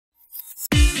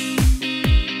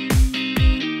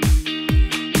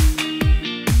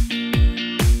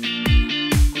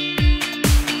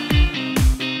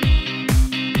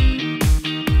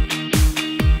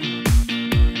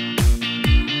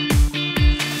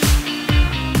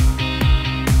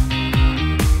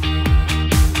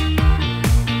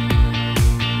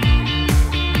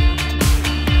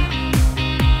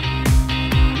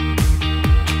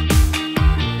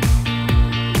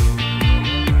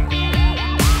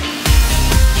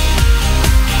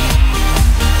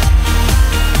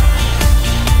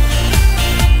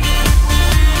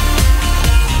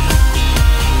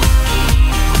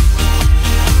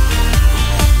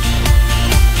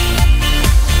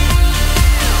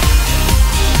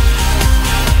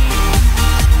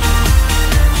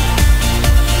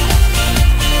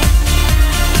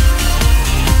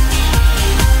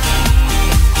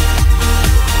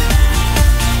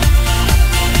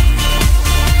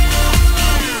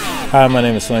Hi, my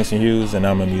name is SLANGSTON and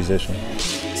I'm a musician.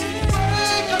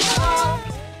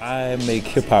 I make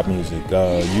hip-hop music,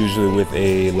 usually with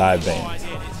a live band.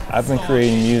 I've been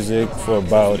creating music for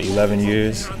about 11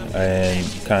 years and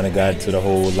kind of got to the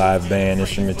whole live band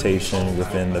instrumentation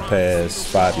within the past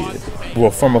 5 years.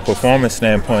 Well, from a performance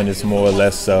standpoint, it's more or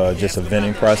less just a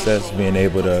venting process, being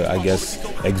able to, I guess,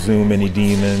 exhume any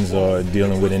demons or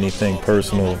dealing with anything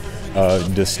personal.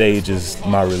 The stage is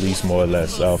my release, more or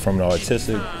less. From an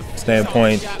artistic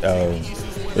standpoint,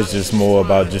 it's just more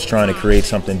about just trying to create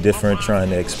something different, trying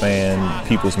to expand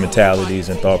people's mentalities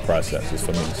and thought processes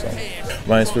for me. So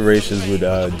my inspirations would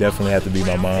definitely have to be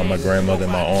my mom, my grandmother,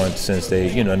 and my aunt, since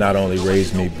they, not only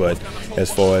raised me, but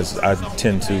as far as I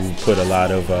tend to put a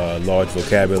lot of large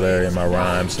vocabulary in my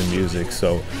rhymes and music.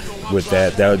 So with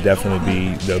that would definitely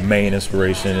be the main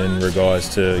inspiration in regards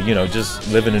to, just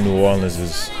living in New Orleans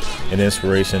is an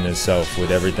inspiration in itself,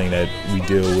 with everything that we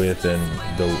deal with and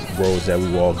the roads that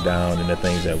we walk down and the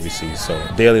things that we see. So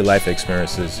daily life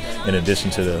experiences in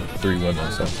addition to the 3 women.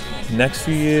 So next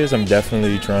few years, I'm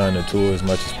definitely trying to tour as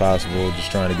much as possible,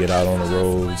 just trying to get out on the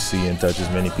road, see and touch as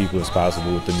many people as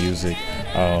possible with the music.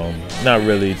 Not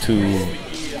really too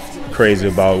crazy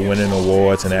about winning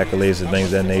awards and accolades and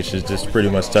things of that nature, just pretty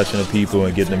much touching the people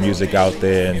and getting the music out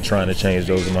there and trying to change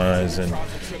those minds and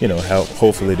help,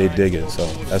 hopefully they dig it. So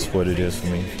that's what it is for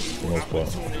me for the most part.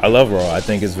 I love Raw. I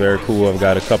think it's very cool. I've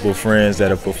got a couple of friends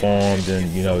that have performed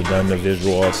and done the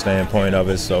visual art standpoint of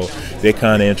it, so they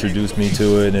kind of introduced me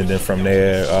to it, and then from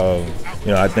there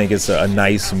I think it's a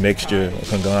nice mixture, a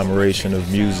conglomeration of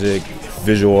music,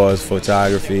 visual arts,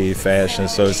 photography, fashion,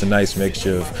 so it's a nice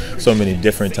mixture of so many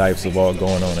different types of art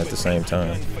going on at the same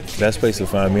time. Best place to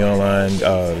find me online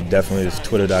definitely is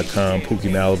twitter.com, Pookie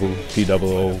Malibu,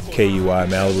 P-O-O-K-U-I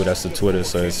Malibu, that's the Twitter,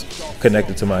 so it's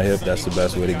connected to my hip, that's the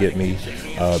best way to get me.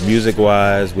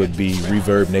 Music-wise would be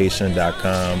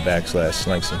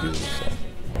reverbnation.com/SLANGSTON. So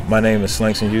my name is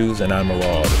SLANGSTON and I'm a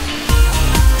raw artist.